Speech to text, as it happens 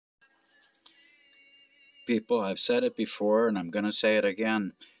People, I've said it before and I'm going to say it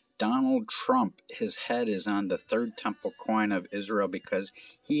again. Donald Trump, his head is on the third temple coin of Israel because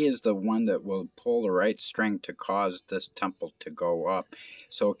he is the one that will pull the right string to cause this temple to go up.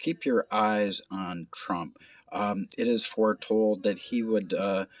 So keep your eyes on Trump. It is foretold that he would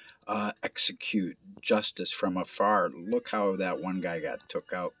execute justice from afar. Look how that one guy got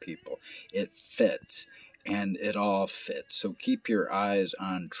took out, people. It fits. And it all fits. So keep your eyes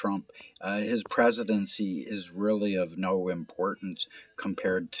on Trump. His presidency is really of no importance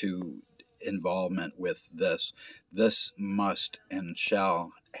compared to involvement with this. This must and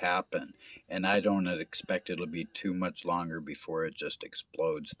shall happen. And I don't expect it'll be too much longer before it just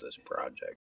explodes, this project.